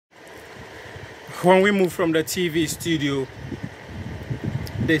When we move from the TV studio,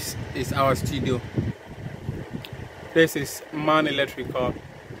 this is our studio. This is Man Electrical,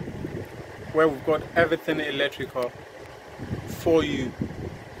 where we've got everything electrical for you.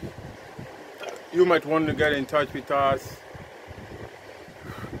 You might want to get in touch with us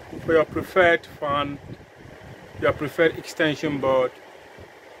for your preferred fan, your preferred extension board,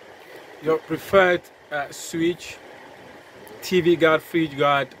 your preferred switch, TV guard, fridge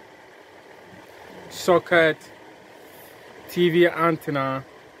guard, socket, TV antenna,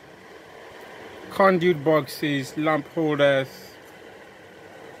 conduit boxes, lamp holders,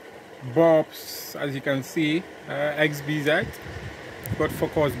 bulbs, as you can see, XBZ. I've got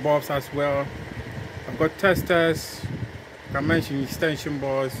focus bulbs as well. I've got testers, I mentioned extension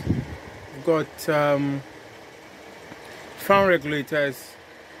boards. I've got fan regulators.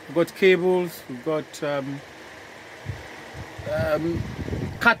 We've got cables. We've got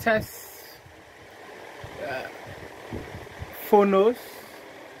cutters, phonos,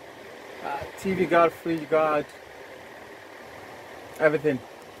 TV guard, fridge guard, everything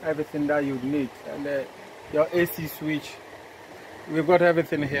that you need, and your AC switch. We've got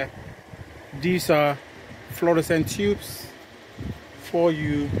everything here. These are fluorescent tubes for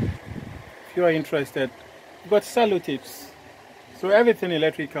you if you are interested. We've got sellotapes, so everything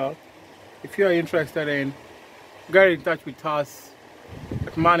electrical. If you are interested in, get in touch with us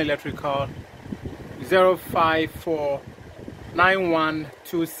at Man Electrical. 054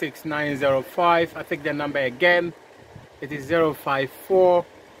 9126905. I think the number again. It is 054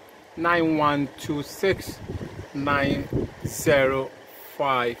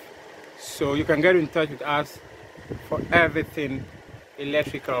 9126905. So you can get in touch with us for everything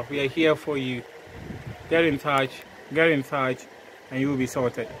electrical. We are here for you. Get in touch, and you will be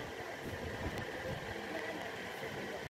sorted.